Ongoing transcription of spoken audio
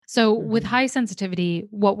So with high sensitivity,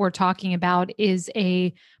 what we're talking about is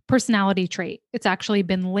a personality trait. It's actually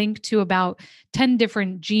been linked to about 10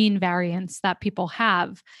 different gene variants that people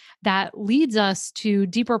have that leads us to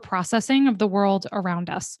deeper processing of the world around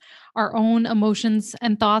us, our own emotions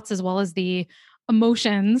and thoughts, as well as the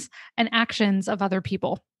emotions and actions of other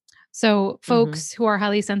people. So folks who are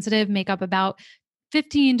highly sensitive make up about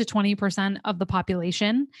 15 to 20% of the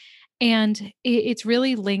population. And it's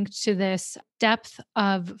really linked to this depth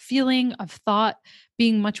of feeling, of thought,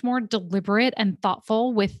 being much more deliberate and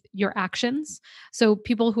thoughtful with your actions. So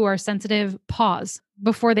people who are sensitive pause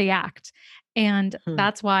before they act. And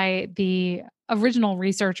that's why the original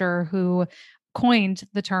researcher who coined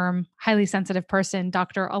the term highly sensitive person,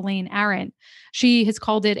 Dr. Elaine Arendt, she has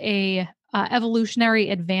called it a evolutionary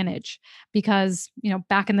advantage because,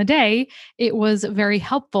 back in the day, it was very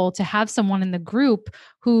helpful to have someone in the group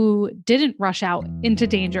who didn't rush out into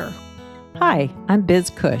danger. Hi, I'm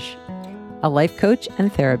Biz Cush, a life coach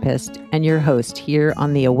and therapist, and your host here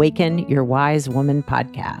on the Awaken Your Wise Woman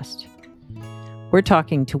podcast. We're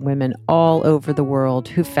talking to women all over the world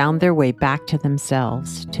who found their way back to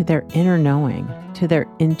themselves, to their inner knowing, to their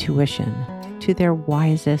intuition, to their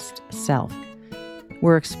wisest self.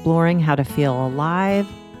 We're exploring how to feel alive,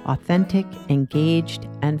 authentic, engaged,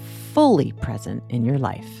 and fully present in your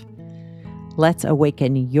life. Let's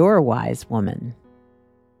awaken your wise woman.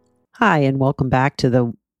 Hi, and welcome back to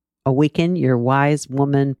the Awaken Your Wise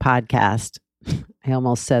Woman podcast. I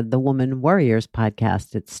almost said the Woman Warriors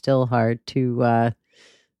podcast. It's still hard to,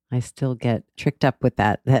 I still get tricked up with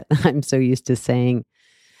that I'm so used to saying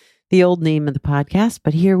the old name of the podcast,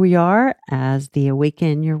 but here we are as the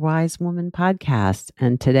Awaken Your Wise Woman podcast.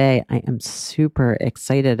 And today I am super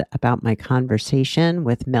excited about my conversation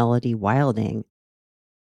with Melody Wilding.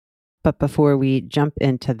 But before we jump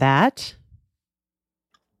into that,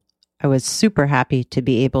 I was super happy to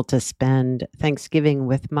be able to spend Thanksgiving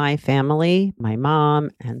with my family, my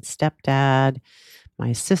mom and stepdad,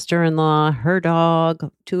 my sister-in-law, her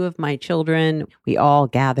dog, two of my children. We all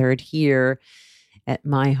gathered here at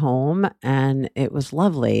my home, and it was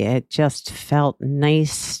lovely. It just felt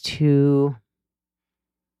nice to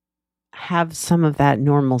have some of that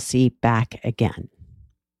normalcy back again.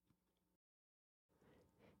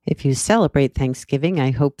 If you celebrate Thanksgiving,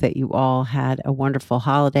 I hope that you all had a wonderful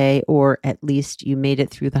holiday, or at least you made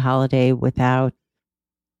it through the holiday without,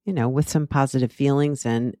 with some positive feelings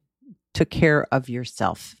and took care of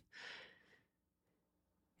yourself.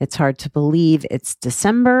 It's hard to believe it's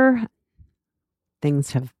December.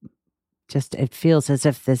 Things have it feels as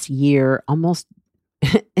if this year almost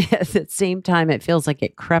at the same time, it feels like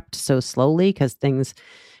it crept so slowly because things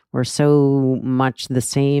were so much the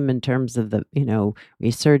same in terms of the,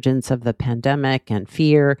 resurgence of the pandemic and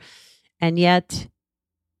fear. And yet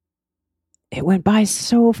it went by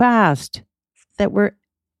so fast that we're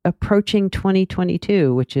approaching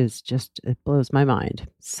 2022, which is it blows my mind.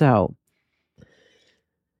 So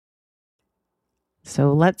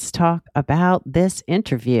let's talk about this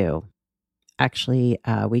interview. Actually,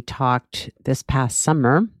 we talked this past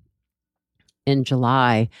summer in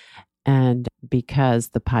July, and because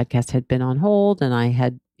the podcast had been on hold and I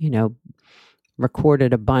had,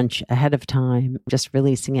 recorded a bunch ahead of time, just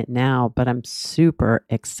releasing it now, but I'm super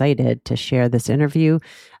excited to share this interview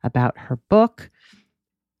about her book,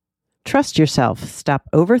 Trust Yourself, Stop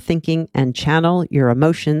Overthinking and Channel Your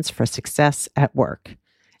Emotions for Success at Work.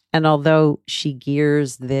 And although she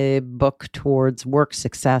gears the book towards work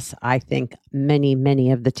success, I think many,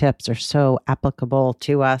 many of the tips are so applicable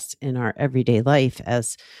to us in our everyday life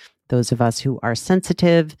as those of us who are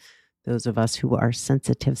sensitive, those of us who are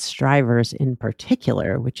sensitive strivers in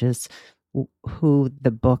particular, which is who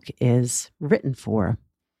the book is written for.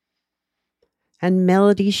 And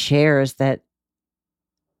Melody shares that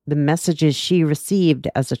the messages she received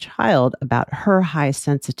as a child about her high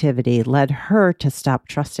sensitivity led her to stop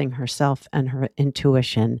trusting herself and her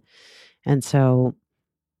intuition. And so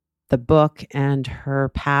the book and her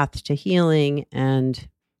path to healing and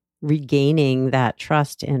regaining that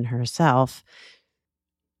trust in herself,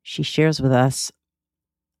 she shares with us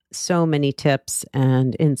so many tips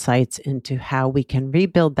and insights into how we can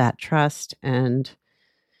rebuild that trust and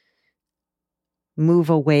move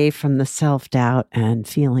away from the self-doubt and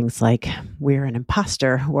feelings like we're an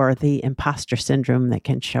imposter or the imposter syndrome that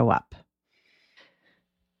can show up.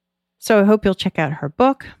 So I hope you'll check out her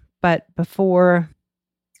book. But before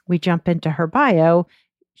we jump into her bio,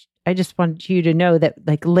 I just want you to know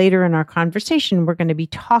that later in our conversation, we're going to be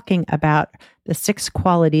talking about the 6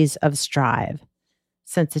 qualities of Strive: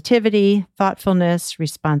 sensitivity, thoughtfulness,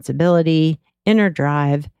 responsibility, inner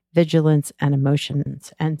drive, vigilance, and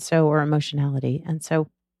emotions. Or emotionality. And so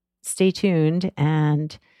stay tuned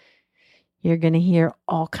and you're going to hear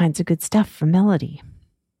all kinds of good stuff from Melody.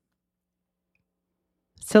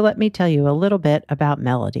 So let me tell you a little bit about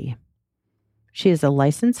Melody. She is a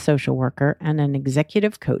licensed social worker and an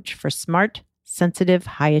executive coach for smart, sensitive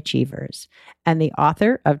high achievers, and the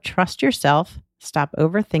author of Trust Yourself, Stop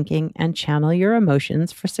Overthinking, and Channel Your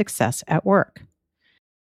Emotions for Success at Work.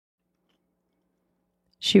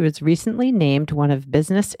 She was recently named one of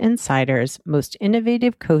Business Insider's most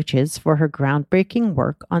innovative coaches for her groundbreaking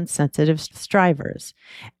work on sensitive strivers,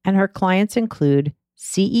 and her clients include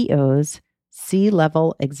CEOs,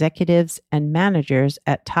 C-level executives, and managers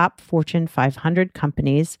at top Fortune 500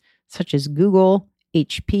 companies such as Google,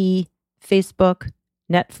 HP, Facebook,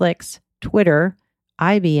 Netflix, Twitter,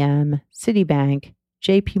 IBM, Citibank,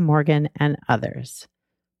 JP Morgan, and others.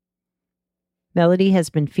 Melody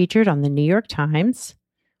has been featured on the New York Times,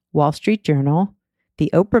 Wall Street Journal,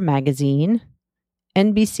 the Oprah Magazine,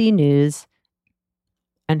 NBC News,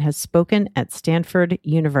 and has spoken at Stanford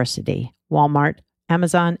University, Walmart,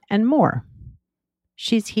 Amazon, and more.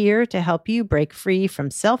 She's here to help you break free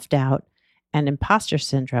from self-doubt and imposter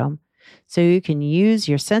syndrome so you can use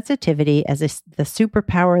your sensitivity as the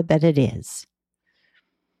superpower that it is.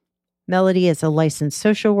 Melody is a licensed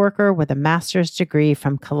social worker with a master's degree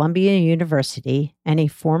from Columbia University and a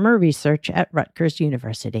former research at Rutgers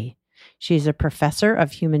University. She's a professor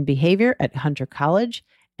of human behavior at Hunter College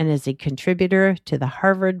and is a contributor to the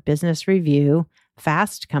Harvard Business Review,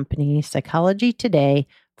 Fast Company, Psychology Today,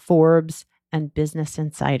 Forbes, and Business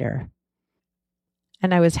Insider.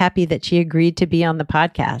 And I was happy that she agreed to be on the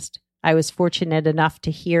podcast. I was fortunate enough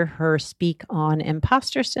to hear her speak on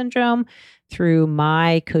imposter syndrome through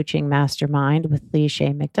my coaching mastermind with Lee Shea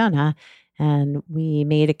McDonough. And we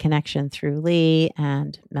made a connection through Lee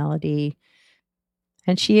and Melody,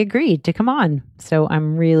 and she agreed to come on. So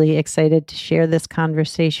I'm really excited to share this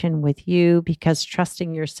conversation with you because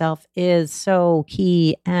trusting yourself is so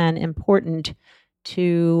key and important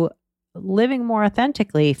to living more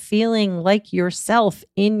authentically, feeling like yourself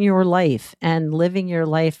in your life and living your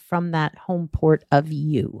life from that home port of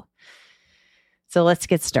you. So let's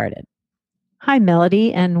get started. Hi,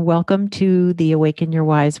 Melody, and welcome to the Awaken Your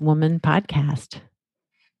Wise Woman podcast.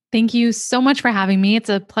 Thank you so much for having me. It's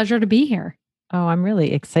a pleasure to be here. Oh, I'm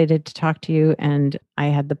really excited to talk to you. And I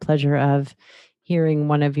had the pleasure of hearing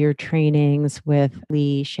one of your trainings with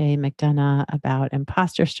Lee Shea McDonough about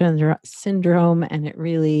imposter syndrome, and it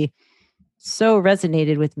really so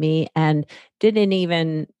resonated with me and didn't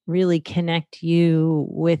even really connect you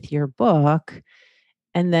with your book.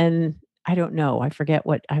 And then I don't know, I forget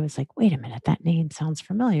what I was like, wait a minute, that name sounds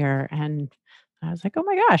familiar. And I was like, oh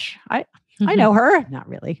my gosh, I know her. Not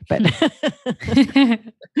really, but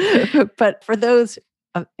but for those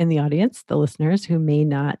in the audience, the listeners who may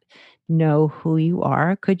not know who you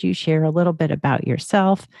are, could you share a little bit about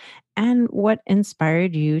yourself and what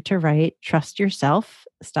inspired you to write Trust Yourself,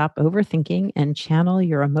 Stop Overthinking, and Channel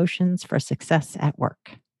Your Emotions for Success at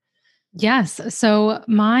Work? Yes. So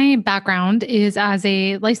my background is as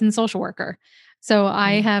a licensed social worker. So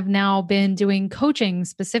I have now been doing coaching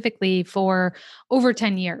specifically for over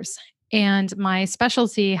 10 years. And my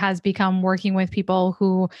specialty has become working with people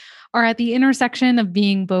who are at the intersection of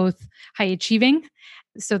being both high achieving.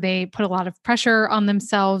 So they put a lot of pressure on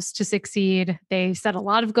themselves to succeed. They set a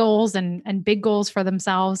lot of goals and big goals for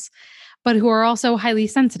themselves, but who are also highly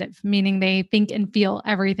sensitive, meaning they think and feel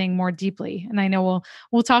everything more deeply. And I know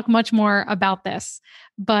we'll talk much more about this,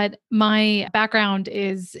 but my background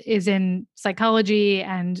is in psychology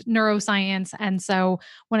and neuroscience. And so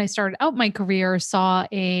when I started out my career, saw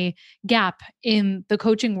a gap in the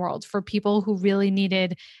coaching world for people who really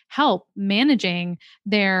needed help managing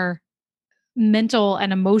their mental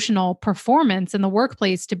and emotional performance in the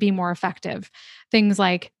workplace to be more effective. Things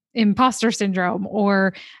like imposter syndrome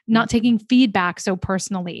or not taking feedback so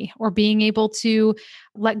personally or being able to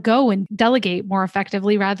let go and delegate more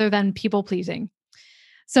effectively rather than people pleasing.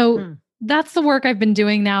 So that's the work I've been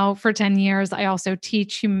doing now for 10 years. I also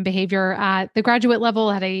teach human behavior at the graduate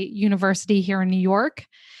level at a university here in New York.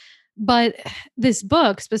 But this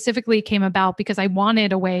book specifically came about because I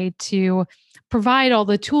wanted a way to provide all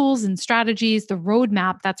the tools and strategies, the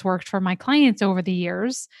roadmap that's worked for my clients over the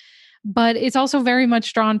years. But it's also very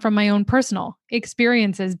much drawn from my own personal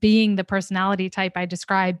experiences, being the personality type I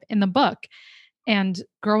describe in the book. And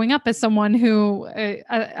growing up as someone who,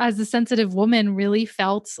 as a sensitive woman, really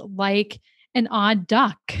felt like an odd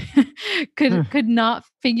duck, could not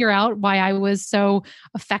figure out why I was so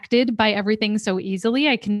affected by everything so easily.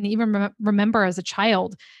 I can even remember as a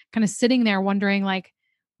child kind of sitting there wondering like,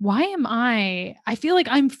 why am I feel like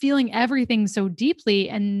I'm feeling everything so deeply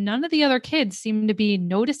and none of the other kids seem to be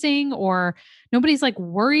noticing or nobody's like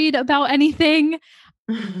worried about anything.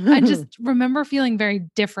 I just remember feeling very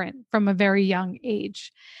different from a very young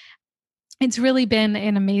age. It's really been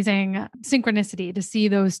an amazing synchronicity to see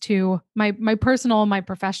those two, my personal, my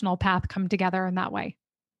professional path come together in that way.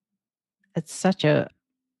 It's such a,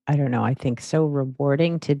 I don't know, I think so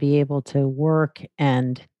rewarding to be able to work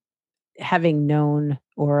and having known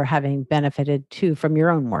or having benefited too from your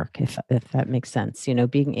own work, if that makes sense,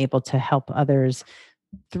 being able to help others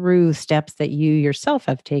through steps that you yourself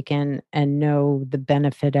have taken and know the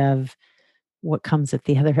benefit of what comes at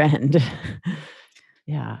the other end.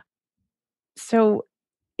 Yeah. So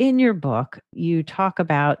in your book, you talk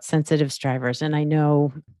about sensitive strivers, and I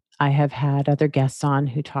know I have had other guests on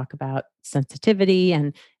who talk about sensitivity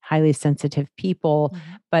and highly sensitive people,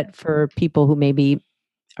 Mhm. but for people who maybe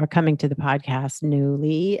are coming to the podcast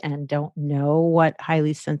newly and don't know what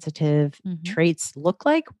highly sensitive Mhm. traits look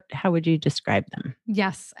like, how would you describe them?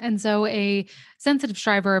 Yes. And so a sensitive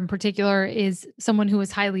striver in particular is someone who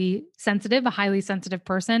is highly sensitive, a highly sensitive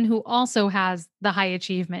person who also has the high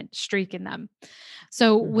achievement streak in them.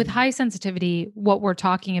 So, with Mhm. high sensitivity, what we're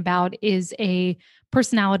talking about is a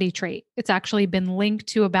personality trait. It's actually been linked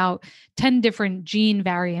to about 10 different gene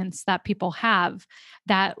variants that people have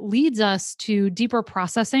that leads us to deeper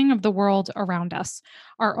processing of the world around us,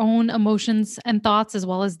 our own emotions and thoughts, as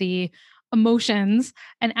well as the emotions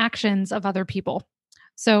and actions of other people.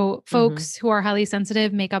 So, Mhm. folks who are highly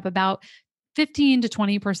sensitive make up about 15 to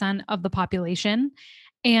 20% of the population.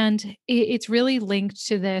 And it's really linked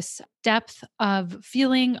to this depth of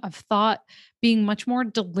feeling, of thought, being much more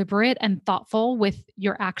deliberate and thoughtful with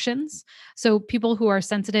your actions. So, people who are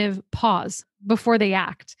sensitive pause before they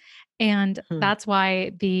act. And Hmm. that's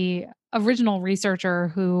why the original researcher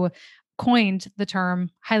who coined the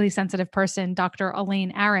term highly sensitive person, Dr.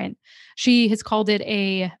 Elaine Arendt, she has called it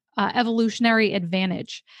a evolutionary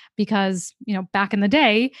advantage because back in the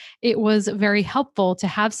day it was very helpful to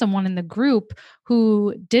have someone in the group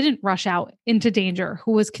who didn't rush out into danger,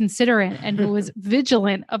 who was considerate and who was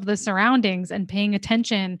vigilant of the surroundings and paying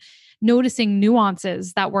attention, noticing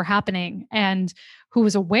nuances that were happening, and who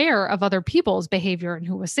was aware of other people's behavior and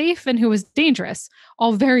who was safe and who was dangerous,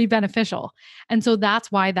 all very beneficial. And so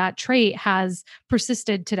that's why that trait has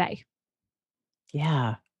persisted today.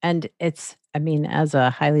 Yeah. And it's, I mean, as a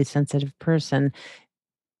highly sensitive person,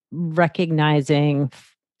 recognizing,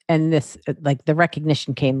 and this, like the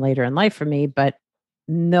recognition came later in life for me, but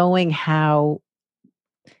knowing how,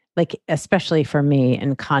 like, especially for me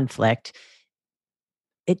in conflict,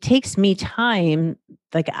 it takes me time.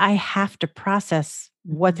 Like, I have to process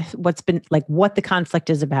Mhm. what's been, like, what the conflict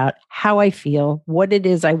is about, how I feel, what it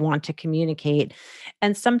is I want to communicate.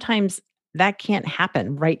 And sometimes that can't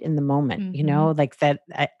happen right in the moment, Mhm. like that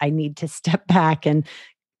I need to step back and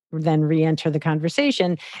then re-enter the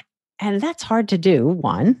conversation. And that's hard to do.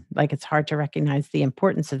 One, like, it's hard to recognize the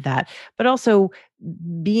importance of that, but also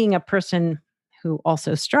being a person who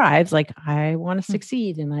also strives, like, I want to Mm.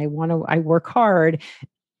 succeed and I work hard.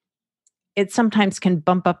 It sometimes can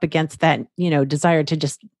bump up against that, desire to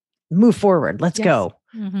just move forward. Let's Yes. go.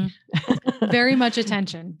 Mhm. Very much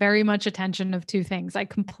attention of two things. I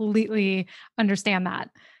completely understand that.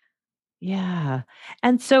 Yeah.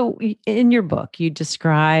 And so in your book, you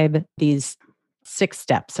describe these 6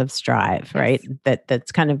 steps of strive, right? Yes.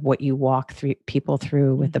 That's kind of what you walk through people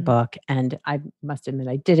through with the Mhm. book. And I must admit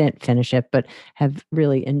I didn't finish it, but have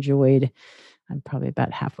really enjoyed. I'm probably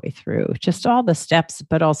about halfway through just Mhm. all the steps,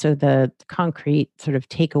 but also the concrete sort of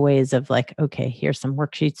takeaways of, like, okay, here's some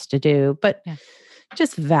worksheets to do, but Yeah.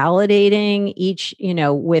 just validating each,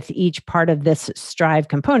 with each part of this strive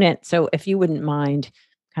component. So if you wouldn't mind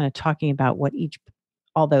kind of talking about what each,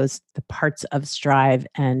 all those, the parts of strive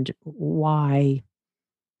and why,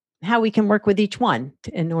 how we can work with each one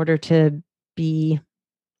in order to be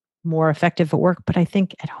more effective at work, but I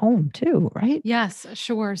think at home too, right? Yes,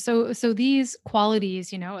 sure. So these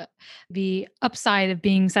qualities, the upside of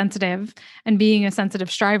being sensitive and being a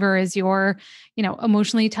sensitive striver is you're,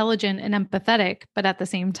 emotionally intelligent and empathetic, but at the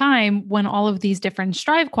same time, when all of these different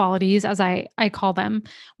strive qualities, as I call them,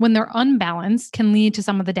 when they're unbalanced can lead to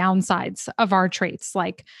some of the downsides of our traits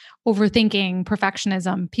like overthinking,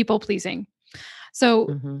 perfectionism, people pleasing. So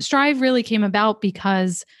Hmm. strive really came about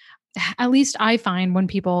because at least I find when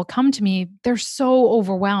people come to me, they're so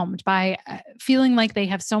overwhelmed by feeling like they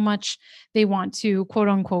have so much they want to quote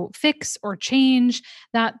unquote fix or change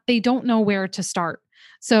that they don't know where to start.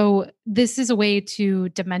 So, this is a way to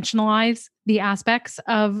dimensionalize the aspects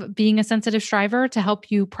of being a sensitive striver to help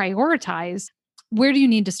you prioritize where do you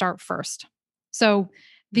need to start first. So,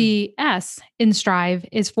 The S in Strive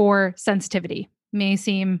is for sensitivity. May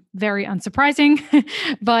seem very unsurprising,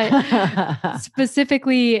 but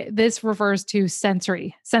specifically, this refers to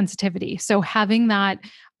sensory sensitivity. So having that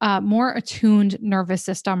more attuned nervous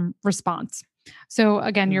system response. So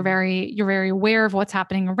again, you're very aware of what's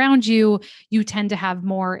happening around you. You tend to have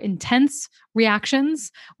more intense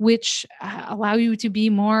reactions, which allow you to be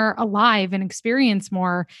more alive and experience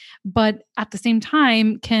more, but at the same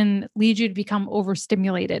time can lead you to become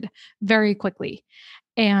overstimulated very quickly.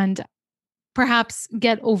 And perhaps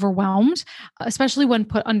get overwhelmed, especially when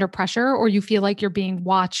put under pressure or you feel like you're being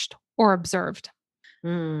watched or observed.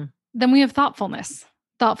 Mm. Then we have thoughtfulness.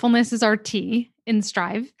 Thoughtfulness is our T in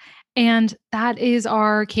Strive. And that is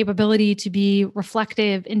our capability to be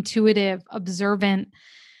reflective, intuitive, observant.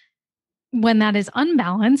 When that is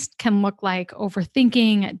unbalanced, can look like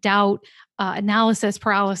overthinking, doubt, analysis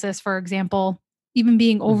paralysis, for example, even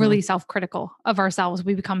being Mm-hmm. overly self critical of ourselves.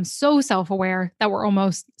 We become so self aware that we're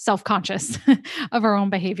almost self conscious of our own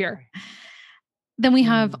behavior. Then we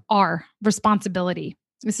have R, responsibility.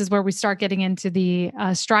 This is where we start getting into the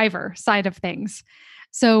striver side of things.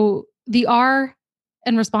 So the R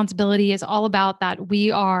and responsibility is all about that we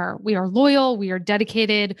are loyal, we are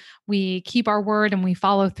dedicated, we keep our word and we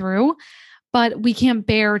follow through, but we can't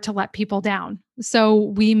bear to let people down. So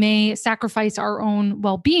we may sacrifice our own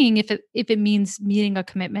well-being if it means meeting a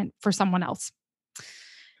commitment for someone else.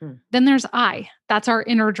 Then there's I. That's our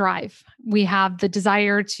inner drive. We have the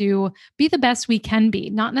desire to be the best we can be,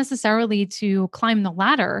 not necessarily to climb the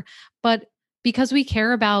ladder, but because we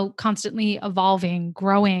care about constantly evolving,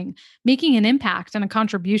 growing, making an impact and a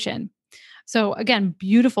contribution. So, again,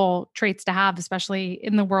 beautiful traits to have, especially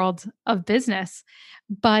in the world of business.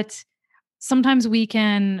 But sometimes we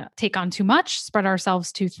can take on too much, spread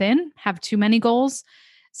ourselves too thin, have too many goals,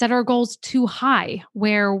 set our goals too high,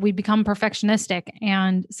 where we become perfectionistic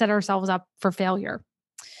and set ourselves up for failure.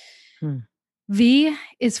 V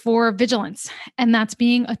is for vigilance, and that's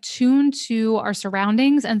being attuned to our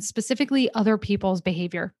surroundings and specifically other people's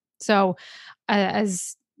behavior. So,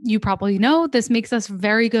 as you probably know, this makes us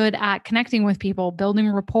very good at connecting with people, building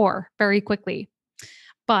rapport very quickly.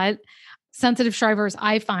 But sensitive strivers,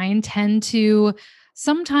 I find, tend to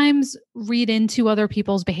sometimes read into other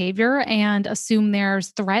people's behavior and assume there's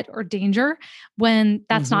threat or danger when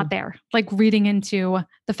that's not there. Like reading into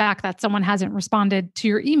the fact that someone hasn't responded to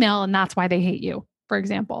your email and that's why they hate you, for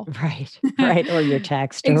example. Right. Right. Or your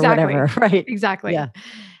text or Exactly. whatever. Right. Exactly. Yeah.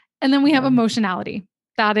 And then we have emotionality.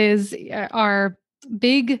 That is our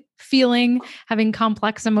big feeling, having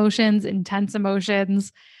complex emotions, intense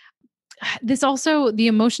emotions. This also, the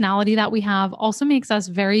emotionality that we have also makes us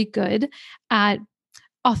very good at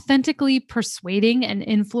authentically persuading and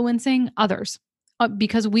influencing others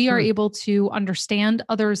because we are able to understand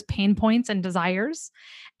others' pain points and desires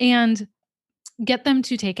and get them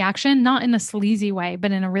to take action, not in a sleazy way,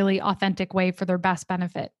 but in a really authentic way for their best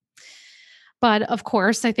benefit. But of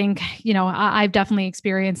course, I think, I've definitely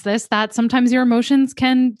experienced this, that sometimes your emotions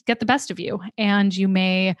can get the best of you and you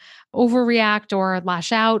may overreact or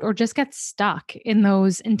lash out or just get stuck in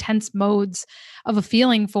those intense modes of a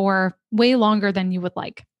feeling for way longer than you would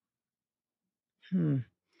like.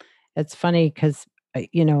 It's funny because,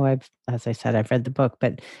 as I said, I've read the book,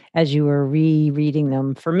 but as you were rereading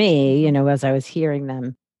them for me, as I was hearing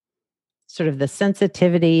them, sort of the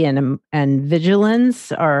sensitivity and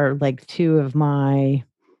vigilance are like two of my.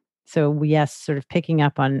 So yes, sort of picking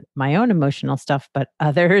up on my own emotional stuff, but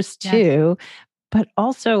others Yes. too. But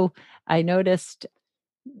also, I noticed.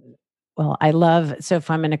 Well, I love, so if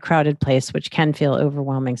I'm in a crowded place, which can feel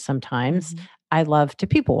overwhelming sometimes, I love to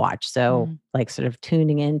people watch. So, like, sort of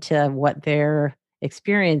tuning into what they're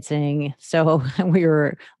experiencing. So, we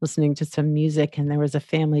were listening to some music and there was a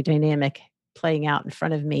family dynamic playing out in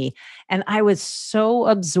front of me. And I was so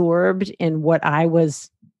absorbed in what I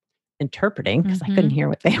was interpreting because I couldn't hear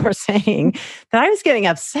what they were saying that I was getting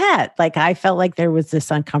upset. Like, I felt like there was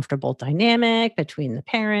this uncomfortable dynamic between the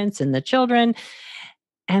parents and the children.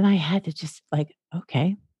 And I had to just like,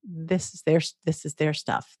 okay, this is their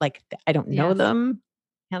stuff. Like I don't know Yes. them.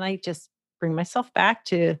 And I just bring myself back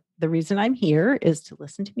to the reason I'm here is to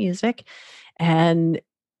listen to music. And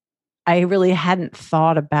I really hadn't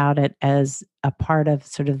thought about it as a part of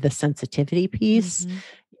sort of the sensitivity piece,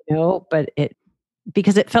 but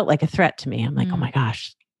because it felt like a threat to me. I'm like, oh my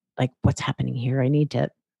gosh, like what's happening here? I need to,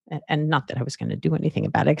 and not that I was going to do anything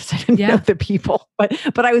about it because I didn't know the people,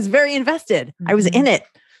 but I was very invested. I was in it.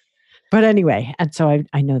 But anyway, and so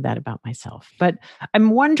I know that about myself. But I'm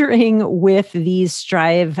wondering with these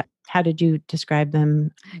strive, how did you describe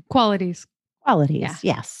them? Qualities. Qualities,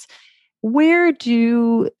 yes. Where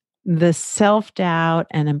do the self-doubt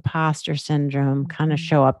and imposter syndrome kind of Mhm.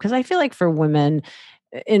 show up? Because I feel like for women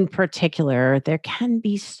in particular, there can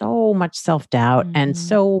be so much self-doubt and Mhm.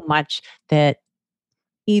 so much that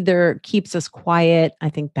either keeps us quiet. I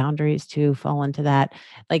think boundaries too fall into that,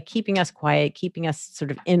 like keeping us quiet, keeping us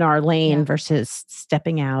sort of in our lane Yeah. versus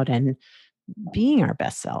stepping out and being our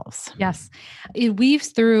best selves. Yes. It weaves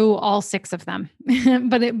through all 6 of them,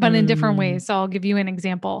 but in different Mm. ways. So I'll give you an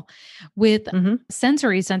example. With Mhm.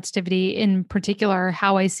 sensory sensitivity in particular,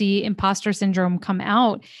 how I see imposter syndrome come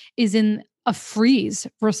out is in a freeze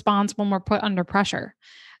response when we're put under pressure.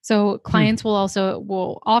 So Hmm. clients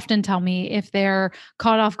will often tell me if they're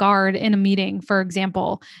caught off guard in a meeting, for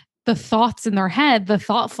example, the thoughts in their head, the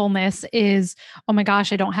thoughtfulness is, "Oh my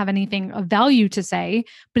gosh, I don't have anything of value to say,"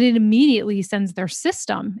 but it immediately sends their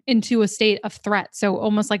system into a state of threat. So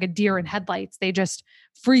almost like a deer in headlights, they just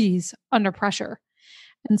freeze under pressure.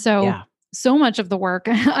 And so, Yeah. so much of the work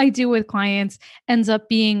I do with clients ends up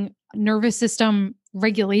being nervous system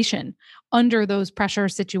regulation under those pressure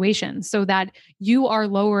situations so that you are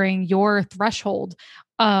lowering your threshold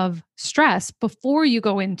of stress before you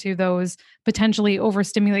go into those potentially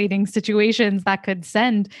overstimulating situations that could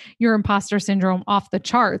send your imposter syndrome off the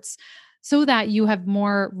charts so that you have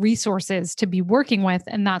more resources to be working with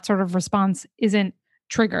and that sort of response isn't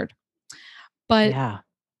triggered. But Yeah.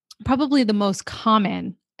 probably the most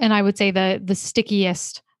common, and I would say the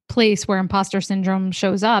stickiest place where imposter syndrome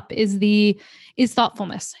shows up is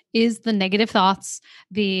thoughtfulness, is the negative thoughts,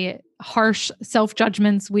 the harsh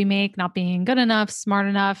self-judgments we make, not being good enough, smart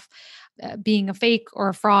enough, being a fake or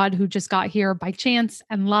a fraud who just got here by chance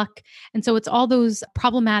and luck. And so it's all those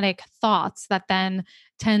problematic thoughts that then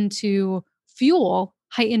tend to fuel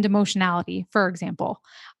heightened emotionality, for example,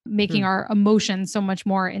 making Mhm. our emotions so much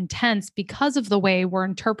more intense because of the way we're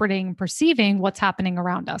interpreting, perceiving what's happening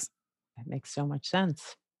around us. That makes so much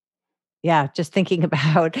sense. Yeah, just thinking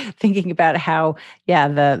about thinking about how, yeah,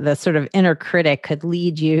 the sort of inner critic could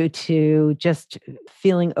lead you to just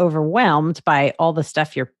feeling overwhelmed by all the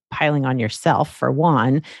stuff you're piling on yourself for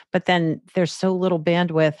one, but then there's so little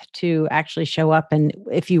bandwidth to actually show up and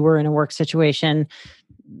if you were in a work situation,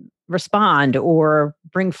 respond or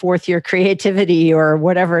bring forth your creativity or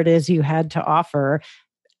whatever it is you had to offer,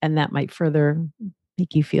 and that might further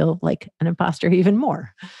make you feel like an imposter even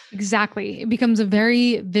more. Exactly. It becomes a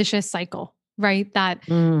very vicious cycle, right? That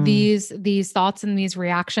Mm. these thoughts and these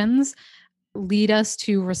reactions lead us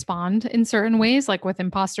to respond in certain ways. Like with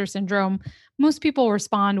imposter syndrome, most people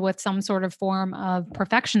respond with some sort of form of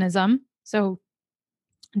perfectionism. So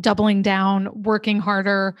doubling down, working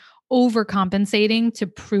harder, overcompensating to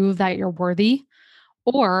prove that you're worthy.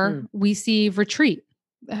 Or Mm. we see retreat,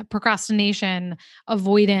 procrastination,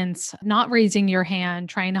 avoidance, not raising your hand,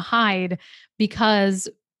 trying to hide, because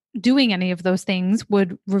doing any of those things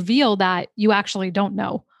would reveal that you actually don't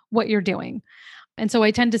know what you're doing. And so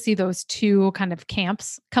I tend to see those two kind of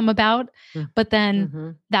camps come about. Mm. But then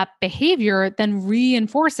Mhm. that behavior then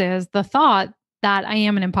reinforces the thought that I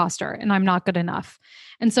am an imposter and I'm not good enough.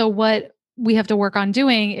 And so what we have to work on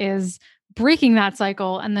doing is breaking that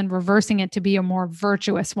cycle and then reversing it to be a more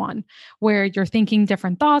virtuous one where you're thinking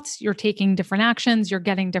different thoughts, you're taking different actions, you're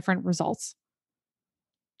getting different results.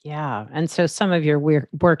 Yeah, and so some of your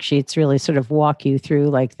worksheets really sort of walk you through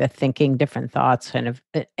like the thinking different thoughts, kind of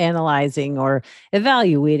analyzing or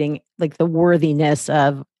evaluating like the worthiness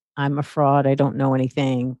of I'm a fraud, I don't know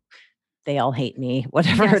anything, they all hate me,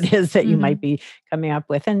 whatever Yes. it is that you might Mhm. be coming up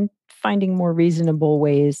with, and finding more reasonable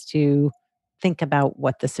ways to think about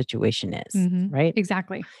what the situation is, Mhm. right?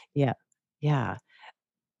 Exactly. Yeah. Yeah.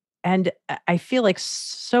 And I feel like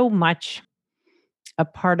so much a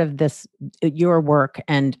part of this your work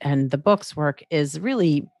and the book's work is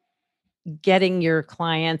really getting your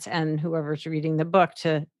clients and whoever's reading the book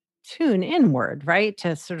to tune inward, right?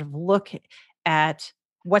 To sort of look at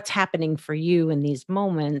what's happening for you in these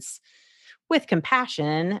moments with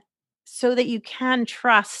compassion so that you can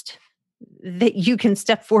trust that you can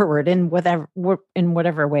step forward in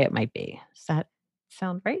whatever way it might be. Does that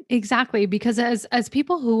sound right? Exactly, because as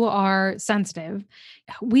people who are sensitive,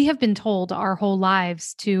 we have been told our whole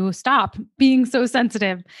lives to stop being so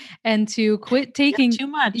sensitive and to quit You have taking too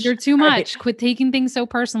much. you're too Right. much, quit taking things so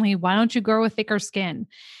personally. Why don't you grow a thicker skin?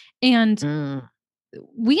 And Mm.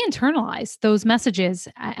 we internalize those messages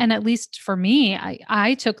and at least for me,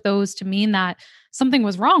 I took those to mean that something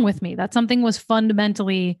was wrong with me, that something was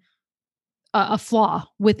fundamentally a flaw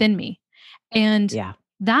within me. And Yeah.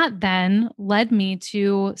 that then led me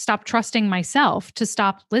to stop trusting myself, to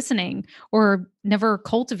stop listening or never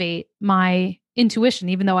cultivate my intuition,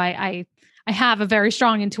 even though I have a very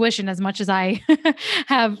strong intuition as much as I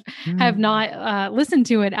have Mm. not listened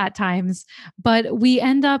to it at times. But we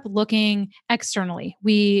end up looking externally.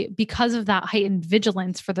 We, because of that heightened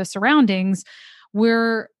vigilance for the surroundings,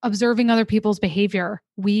 we're observing other people's behavior.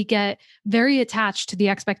 We get very attached to the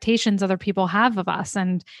expectations other people have of us.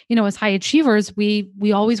 And, as high achievers, we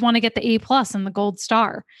always want to get the A+ and the gold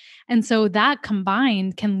star. And so that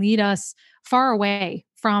combined can lead us far away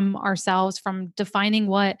from ourselves, from defining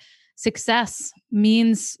what success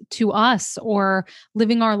means to us, or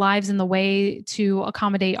living our lives in the way to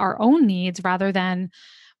accommodate our own needs rather than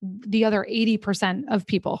the other 80% of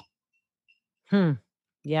people. Hmm.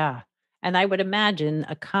 Yeah. And I would imagine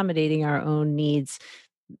accommodating our own needs,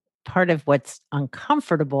 part of what's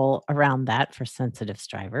uncomfortable around that for sensitive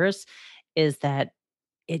strivers is that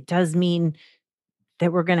it does mean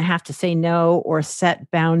that we're going to have to say no or set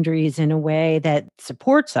boundaries in a way that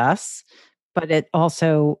supports us, but it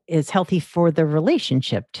also is healthy for the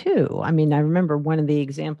relationship too. I mean, I remember one of the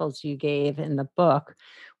examples you gave in the book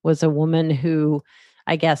was a woman who,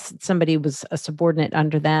 I guess somebody was a subordinate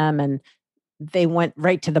under them, and they went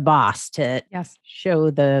right to the boss to Yes.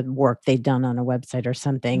 show the work they'd done on a website or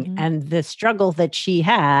something. Mhm. And the struggle that she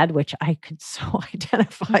had, which I could so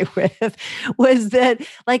identify with, was that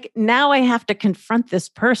like now I have to confront this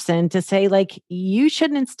person to say, like, you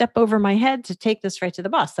shouldn't step over my head to take this right to the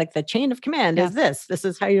boss. Like the chain of command is Yes. this. This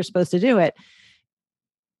is how you're supposed to do it.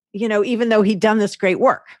 Even though he'd done this great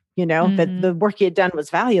work, that Mhm. the work he had done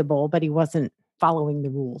was valuable, but he wasn't following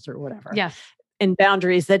the rules or whatever Yes. and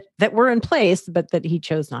boundaries that were in place, but that he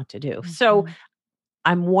chose not to do. So Mhm.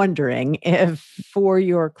 I'm wondering if for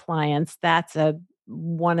your clients, that's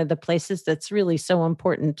one of the places that's really so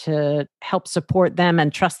important to help support them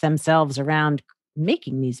and trust themselves around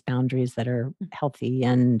making these boundaries that are healthy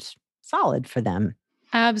and solid for them.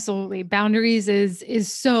 Absolutely. Boundaries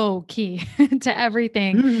is so key to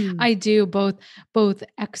everything Mm. I do, both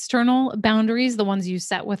external boundaries, the ones you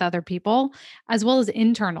set with other people, as well as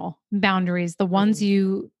internal boundaries, the ones Mm.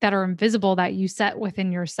 you that are invisible that you set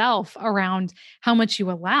within yourself around how much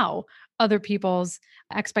you allow other people's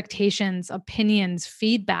expectations, opinions,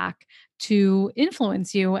 feedback to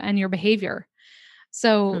influence you and your behavior.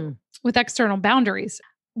 So, Mm. with external boundaries,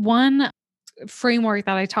 one framework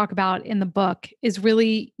that I talk about in the book is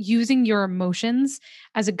really using your emotions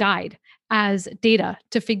as a guide, as data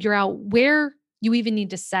to figure out where you even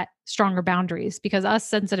need to set stronger boundaries. Because us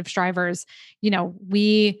sensitive strivers,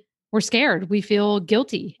 we're scared. We feel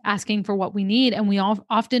guilty asking for what we need. And we all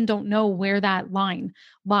often don't know where that line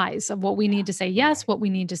lies of what we Yeah, need to say yes, right. what we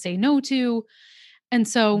need to say no to. And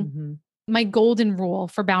so Mhm. my golden rule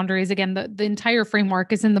for boundaries, again, the entire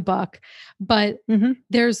framework is in the book, but Mhm.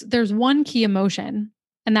 there's one key emotion,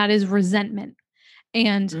 and that is resentment.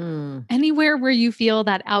 And Mm. anywhere where you feel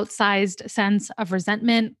that outsized sense of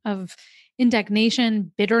resentment, of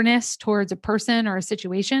indignation, bitterness towards a person or a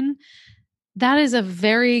situation, that is a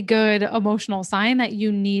very good emotional sign that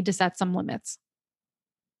you need to set some limits.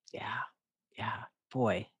 Yeah. Yeah.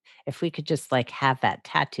 Boy, if we could just like have that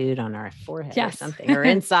tattooed on our forehead or Yes. something or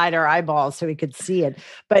inside our eyeballs so we could see it.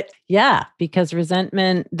 But yeah, because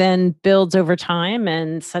resentment then builds over time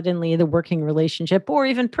and suddenly the working relationship or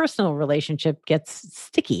even personal relationship gets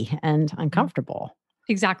sticky and Mhm. uncomfortable.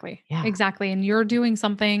 Exactly. Yeah. Exactly. And you're doing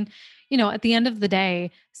something, at the end of the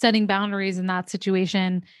day, setting boundaries in that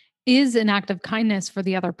situation is an act of kindness for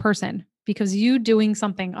the other person, because you doing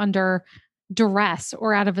something under duress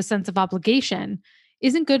or out of a sense of obligation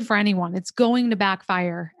isn't good for anyone. It's going to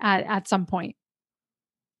backfire at some point.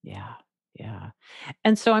 Yeah. Yeah.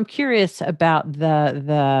 And so I'm curious about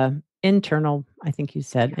the internal, I think you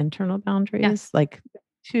said internal boundaries, Yes. like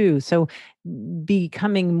too. So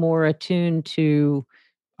becoming more attuned to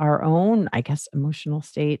our own, I guess, emotional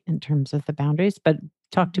state in terms of the boundaries. But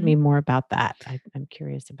talk to Mhm. me more about that. I'm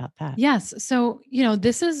curious about that. Yes. So,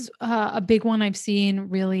 this is a big one I've seen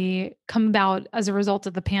really come about as a result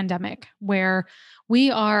of the pandemic, where we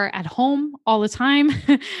are at home all the time.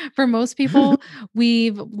 For most people,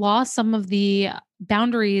 we've lost some of the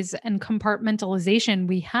boundaries and compartmentalization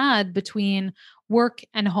we had between work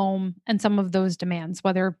and home and some of those demands,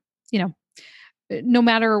 whether, you know, no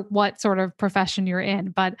matter what sort of profession you're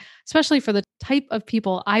in, but especially for the type of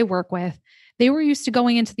people I work with, they were used to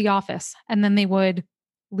going into the office and then they would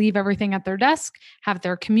leave everything at their desk, have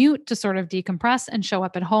their commute to sort of decompress and show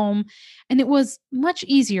up at home. And it was much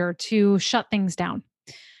easier to shut things down.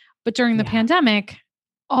 But during the Yeah. pandemic,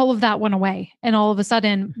 all of that went away. And all of a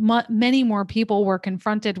sudden, many more people were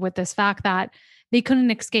confronted with this fact that they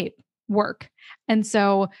couldn't escape work. And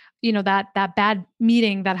so, that bad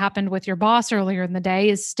meeting that happened with your boss earlier in the day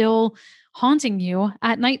is still haunting you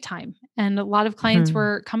at nighttime. And a lot of clients Mhm.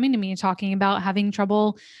 were coming to me talking about having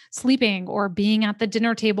trouble sleeping or being at the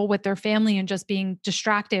dinner table with their family and just being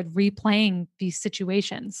distracted, replaying these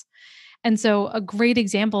situations. And so, a great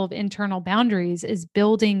example of internal boundaries is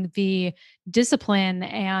building the discipline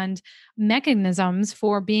and mechanisms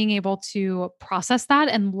for being able to process that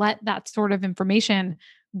and let that sort of information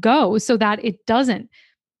go so that it doesn't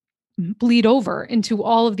bleed over into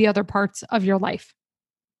all of the other parts of your life.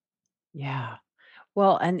 Yeah.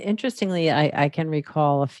 Well, and interestingly, I can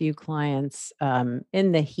recall a few clients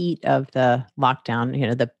in the heat of the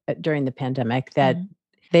lockdown, during the pandemic, that Mhm.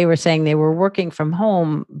 they were saying they were working from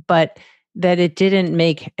home, but that it didn't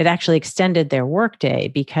make it actually extended their workday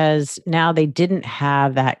because now they didn't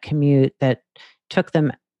have that commute that took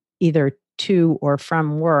them either to or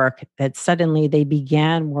from work, that suddenly they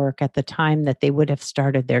began work at the time that they would have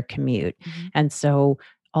started their commute. Mhm. And so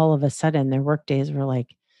all of a sudden their work days were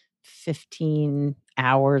like 15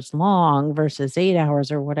 hours long versus 8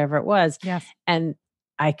 hours or whatever it was. Yes. And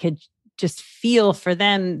I could just feel for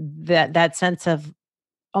them that sense of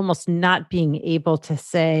almost not being able to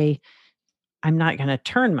say, I'm not going to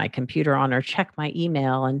turn my computer on or check my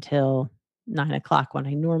email until 9 o'clock when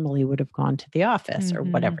I normally would have gone to the office or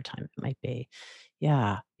whatever Mhm. time it might be.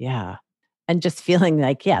 Yeah. Yeah. And just feeling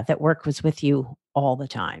like, yeah, that work was with you all the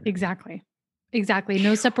time. Exactly. Exactly.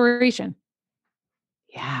 No separation.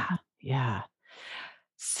 Yeah. Yeah.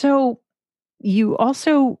 So you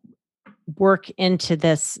also work into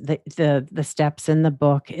this, the steps in the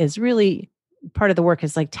book is really part of the work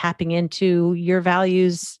is like tapping into your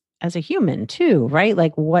values as a human too, right?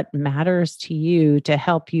 Like what matters to you to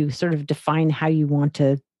help you sort of define how you want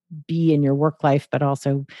to be in your work life, but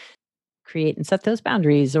also create and set those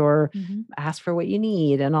boundaries or Mhm. ask for what you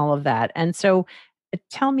need and all of that. And so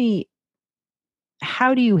tell me,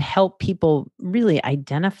 how do you help people really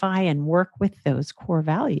identify and work with those core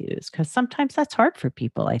values? Because sometimes that's hard for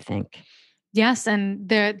people, I think. Yes, and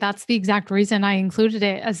that's the exact reason I included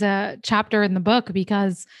it as a chapter in the book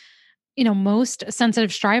because most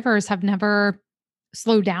sensitive strivers have never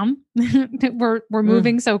slowed down. We're Mm,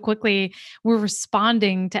 moving so quickly. We're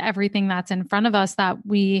responding to everything that's in front of us that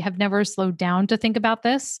we have never slowed down to think about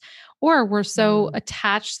this, or we're so mm.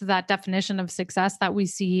 attached to that definition of success that we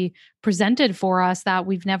see presented for us that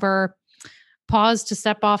we've never paused to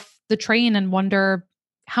step off the train and wonder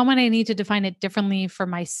how might I need to define it differently for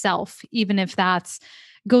myself, even if that's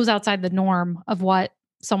goes outside the norm of what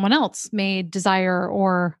someone else may desire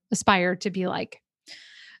or aspire to be like.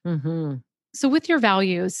 Mhm. So, with your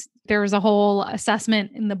values, there's a whole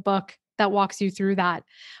assessment in the book that walks you through that.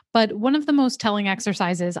 But one of the most telling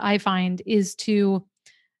exercises I find is to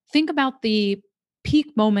think about the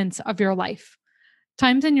peak moments of your life.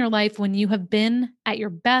 Times in your life when you have been at your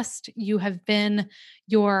best, you have been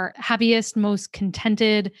your happiest, most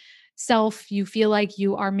contented self. You feel like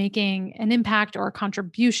you are making an impact or a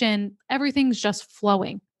contribution. Everything's just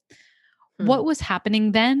flowing. Hmm. What was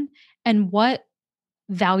happening then, and what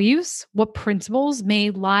values, what principles may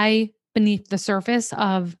lie beneath the surface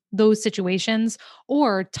of those situations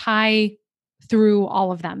or tie through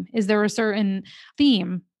all of them? Is there a certain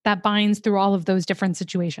theme that binds through all of those different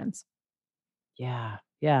situations? Yeah,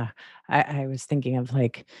 yeah. I was thinking of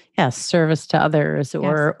like, yeah, service to others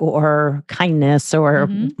Yes. or kindness or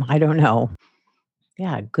Mhm. I don't know.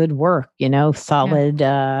 Yeah, good work, Yeah. solid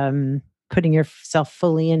putting yourself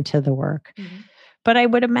fully into the work. Mhm. But I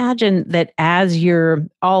would imagine that as you're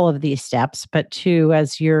all of these steps, but too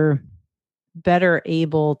as you're better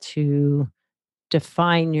able to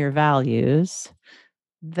define your values,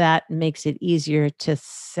 that makes it easier to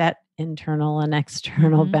set internal and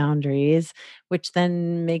external Mhm. boundaries, which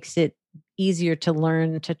then makes it easier to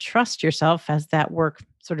learn to trust yourself as that work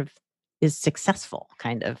sort of is successful,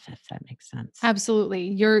 kind of, if that makes sense. Absolutely.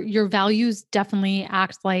 Your values definitely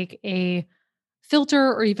act like a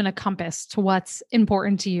filter or even a compass to what's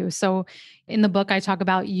important to you. So in the book I talk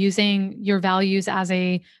about using your values as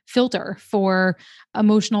a filter for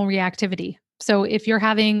emotional reactivity. So if you're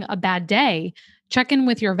having a bad day, check in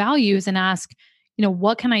with your values and ask,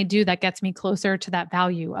 what can I do that gets me closer to that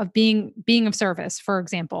value of being of service, for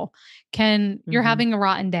example. Can You're Hmm. having a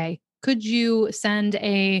rotten day. Could you send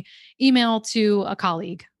a email to a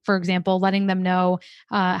colleague, for example, letting them know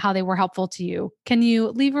how they were helpful to you? Can you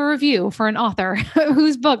leave a review for an author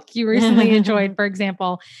whose book you recently enjoyed, for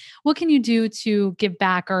example? What can you do to give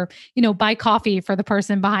back or, buy coffee for the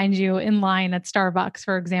person behind you in line at Starbucks,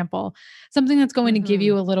 for example? Something that's going to give Hmm.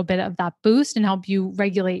 you a little bit of that boost and help you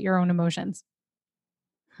regulate your own emotions.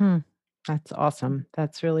 Hmm. That's awesome.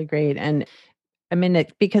 That's really great. And I mean,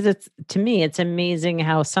 because it's to me, it's amazing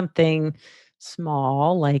how something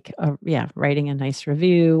small, like, writing a nice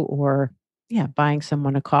review or, buying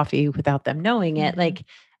someone a coffee without them knowing it. Mhm. Like,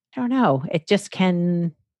 I don't know, it just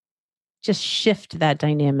can just shift that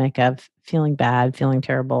dynamic of feeling bad, feeling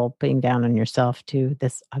terrible, putting down on yourself to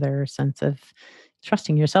this other sense of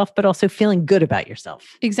trusting yourself, but also feeling good about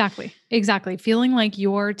yourself. Exactly. Exactly. Feeling like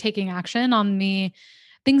you're taking action on the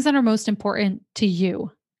things that are most important to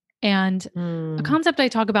you. And a Mm, concept I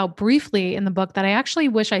talk about briefly in the book that I actually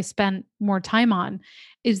wish I spent more time on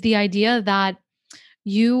is the idea that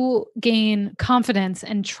you gain confidence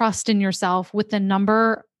and trust in yourself with the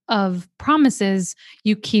number of promises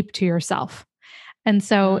you keep to yourself. And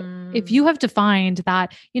so if mm, you have defined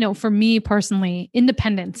that, for me personally,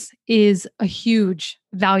 independence is a huge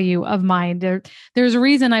value of mine. There's a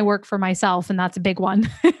reason I work for myself, and that's a big one,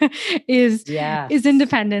 is is yes.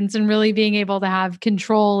 independence and really being able to have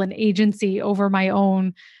control and agency over my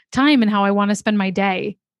own time and how I want to spend my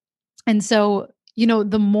day. And so,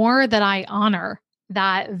 the more that I honor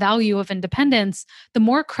that value of independence, the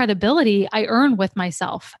more credibility I earn with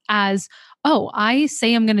myself as, oh, I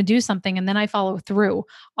say I'm going to do something and then I follow through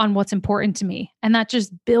on what's important to me. And that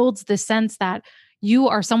just builds the sense that you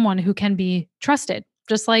are someone who can be trusted,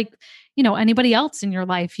 just like, anybody else in your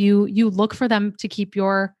life. You look for them to keep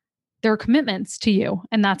their commitments to you,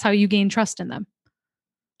 and that's how you gain trust in them.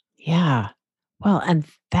 Yeah. Well, and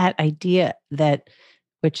that idea that,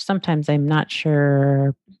 which sometimes I'm not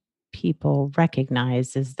sure people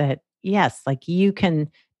recognize, is that, yes, like you can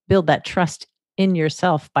build that trust in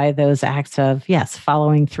yourself by those acts of, yes,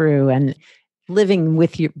 following through and living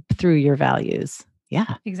with you through your values.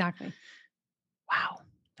 Yeah. Exactly. Wow.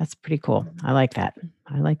 That's pretty cool. I like that.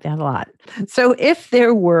 I like that a lot. So, if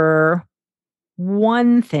there were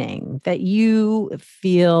one thing that you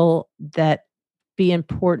feel that be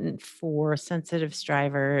important for sensitive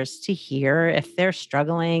strivers to hear if they're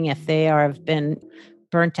struggling, if they are have been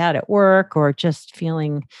burnt out at work or just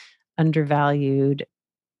feeling undervalued,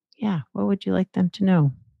 what would you like them to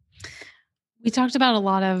know? We talked about a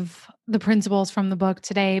lot of the principles from the book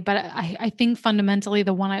today, but I think fundamentally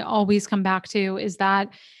the one I always come back to is that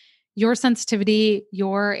your sensitivity,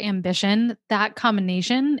 your ambition, that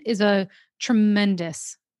combination is a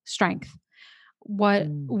tremendous strength. What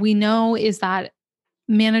Mm, we know is that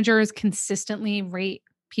managers consistently rate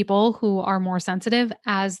people who are more sensitive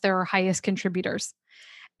as their highest contributors.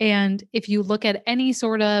 And if you look at any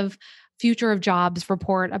sort of future of jobs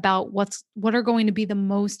report about what are going to be the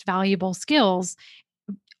most valuable skills,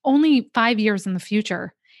 only 5 years in the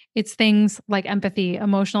future, it's things like empathy,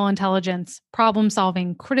 emotional intelligence, problem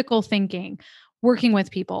solving, critical thinking, working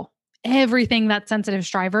with people, everything that sensitive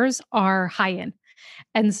strivers are high in.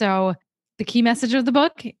 And so the key message of the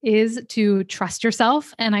book is to trust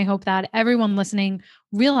yourself. And I hope that everyone listening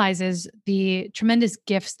realizes the tremendous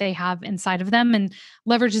gifts they have inside of them and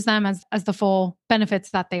leverages them as the full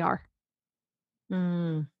benefits that they are.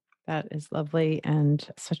 mm, that is lovely and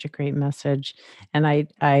such a great message. And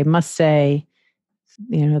I must say,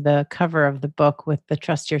 the cover of the book with the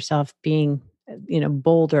trust yourself being,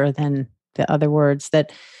 bolder than the other words,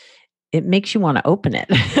 that it makes you want to open it.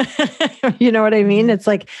 You know what I mean? Mhm. It's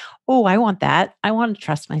like, oh, I want that. I want to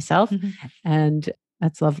trust myself. Mhm. And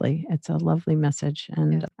that's lovely. It's a lovely message.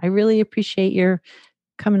 And Yeah. I really appreciate your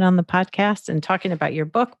coming on the podcast and talking about your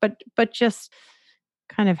book, but just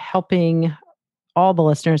kind of helping all the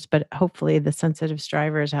listeners, but hopefully the sensitive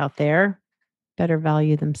strivers out there better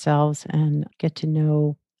value themselves and get to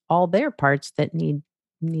know all their parts that need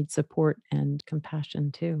support and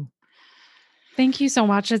compassion too. Thank you so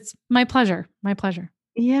much. It's my pleasure. My pleasure.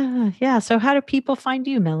 Yeah, yeah. So how do people find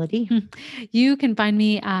you, Melody? Hmm. You can find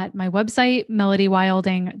me at my website,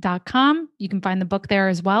 melodywilding.com. You can find the book there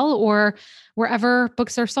as well, or wherever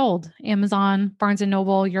books are sold, Amazon, Barnes and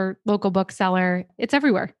Noble, your local bookseller. It's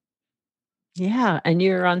everywhere. Yeah, and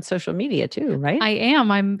you're on social media too, right? I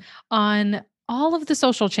am. I'm on all of the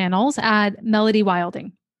social channels at Melody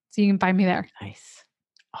Wilding. So you can find me there. Nice.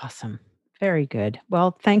 Awesome. Very good.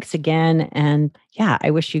 Well, thanks again. And yeah,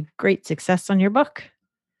 I wish you great success on your book.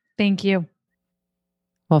 Thank you.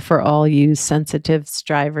 Well, for all you sensitive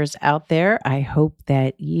strivers out there, I hope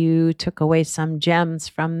that you took away some gems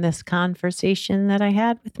from this conversation that I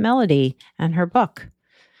had with Melody and her book.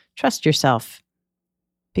 Trust yourself,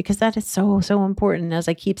 because that is so, so important. As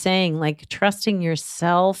I keep saying, like, trusting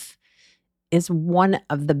yourself is one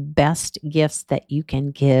of the best gifts that you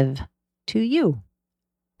can give to you.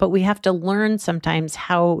 But we have to learn sometimes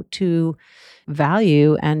how to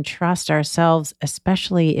value and trust ourselves,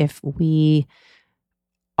 especially if we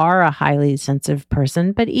are a highly sensitive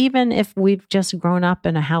person. But even if we've just grown up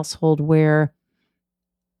in a household where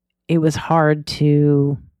it was hard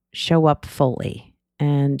to show up fully.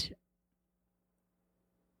 And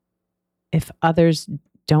if others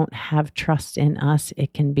don't have trust in us,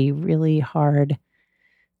 it can be really hard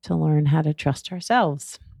to learn how to trust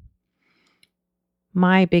ourselves.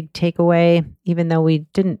 My big takeaway, even though we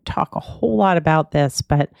didn't talk a whole lot about this,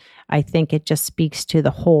 but I think it just speaks to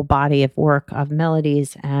the whole body of work of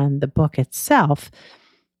Melody's and the book itself,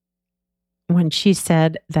 when she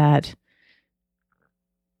said that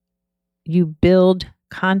you build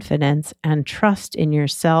confidence and trust in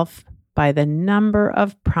yourself by the number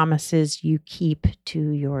of promises you keep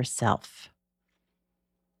to yourself.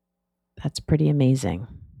 That's pretty amazing.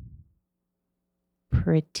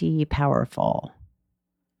 Pretty powerful.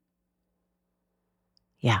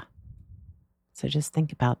 Yeah. So just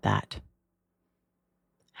think about that.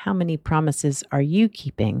 How many promises are you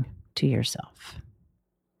keeping to yourself?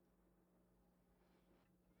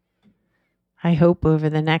 I hope over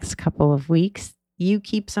the next couple of weeks, you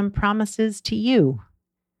keep some promises to you,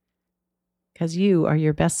 because you are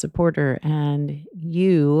your best supporter and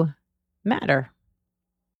you matter.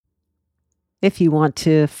 If you want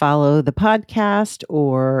to follow the podcast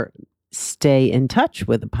or stay in touch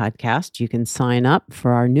with the podcast, you can sign up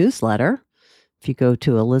for our newsletter. If you go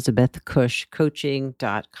to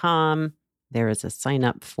elizabethcushcoaching.com, there is a sign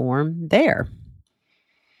up form there.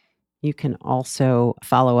 You can also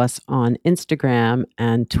follow us on Instagram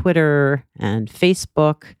and Twitter and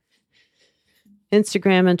Facebook.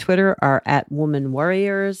 Instagram and Twitter are at Woman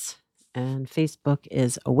Warriors, and Facebook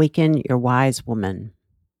is Awaken Your Wise Woman.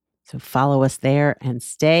 So follow us there and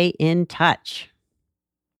stay in touch.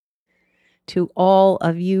 To all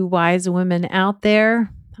of you wise women out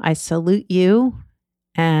there, I salute you,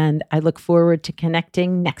 and I look forward to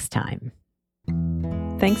connecting next time.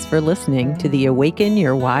 Thanks for listening to the Awaken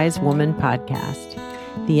Your Wise Woman podcast.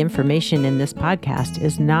 The information in this podcast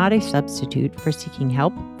is not a substitute for seeking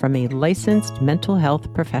help from a licensed mental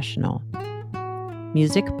health professional.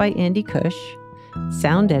 Music by Andy Cush,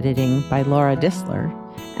 sound editing by Laura Disler,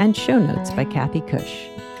 and show notes by Kathy Cush.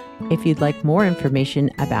 If you'd like more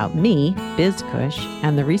information about me, Biz Cush,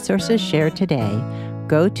 and the resources shared today,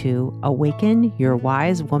 go to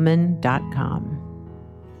awakenyourwisewoman.com.